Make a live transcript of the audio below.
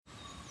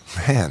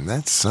Man,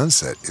 that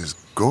sunset is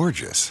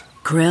gorgeous.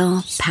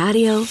 Grill,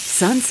 patio,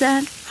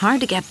 sunset.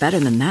 Hard to get better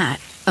than that.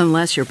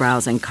 Unless you're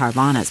browsing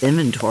Carvana's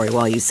inventory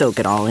while you soak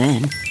it all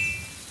in.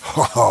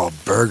 Oh,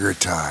 burger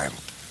time.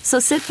 So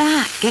sit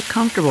back, get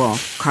comfortable.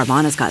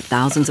 Carvana's got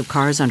thousands of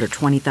cars under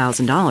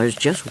 $20,000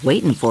 just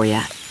waiting for you.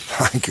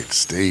 I could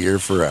stay here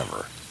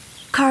forever.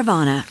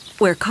 Carvana,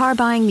 where car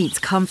buying meets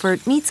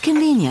comfort meets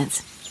convenience.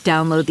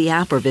 Download the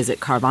app or visit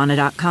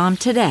Carvana.com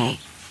today.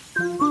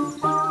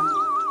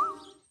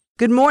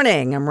 Good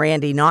morning. I'm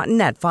Randy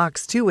Naughton at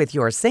Fox 2 with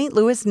your St.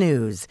 Louis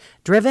news,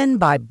 driven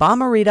by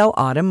Bomarito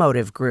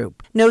Automotive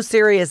Group. No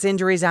serious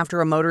injuries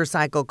after a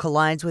motorcycle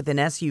collides with an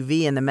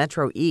SUV in the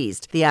Metro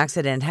East. The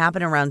accident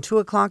happened around 2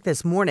 o'clock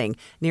this morning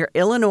near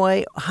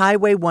Illinois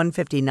Highway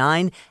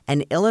 159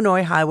 and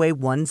Illinois Highway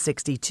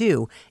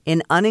 162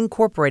 in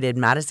unincorporated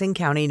Madison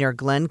County near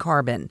Glen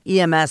Carbon.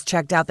 EMS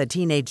checked out the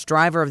teenage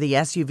driver of the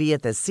SUV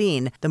at the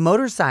scene. The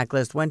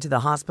motorcyclist went to the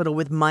hospital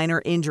with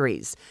minor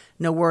injuries.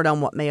 No word on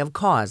what may have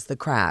caused the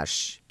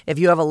crash. If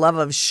you have a love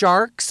of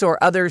sharks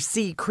or other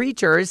sea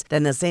creatures,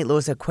 then the St.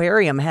 Louis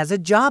Aquarium has a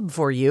job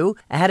for you.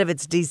 Ahead of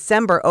its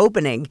December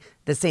opening,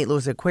 the St.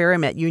 Louis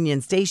Aquarium at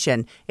Union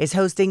Station is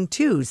hosting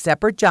 2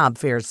 separate job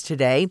fairs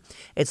today.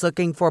 It's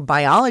looking for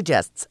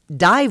biologists,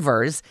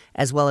 divers,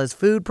 as well as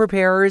food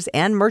preparers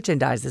and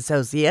merchandise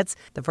associates.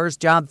 The first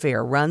job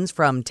fair runs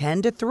from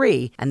 10 to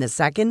 3 and the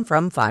second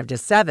from 5 to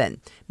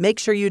 7. Make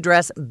sure you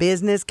dress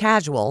business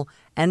casual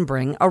and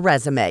bring a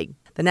resume.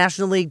 The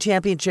National League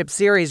Championship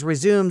Series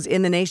resumes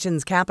in the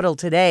nation's capital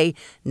today.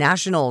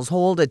 Nationals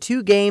hold a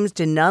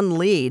 2-0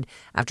 lead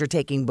after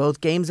taking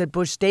both games at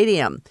Busch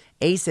Stadium.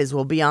 Aces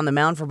will be on the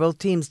mound for both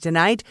teams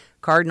tonight.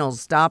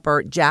 Cardinals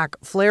stopper Jack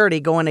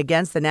Flaherty going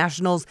against the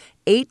Nationals'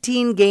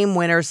 18-game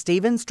winner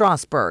Steven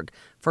Strasburg.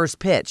 First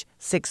pitch,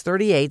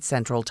 6:38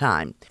 Central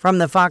Time. From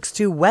the Fox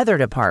 2 Weather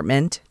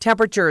Department,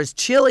 temperatures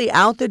chilly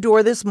out the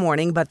door this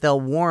morning, but they'll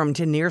warm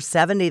to near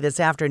 70 this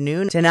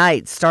afternoon.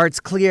 Tonight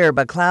starts clear,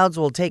 but clouds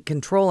will take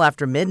control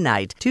after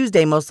midnight.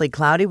 Tuesday, mostly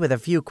cloudy with a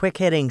few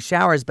quick-hitting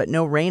showers, but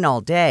no rain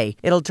all day.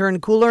 It'll turn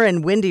cooler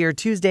and windier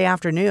Tuesday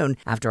afternoon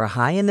after a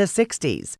high in the 60s.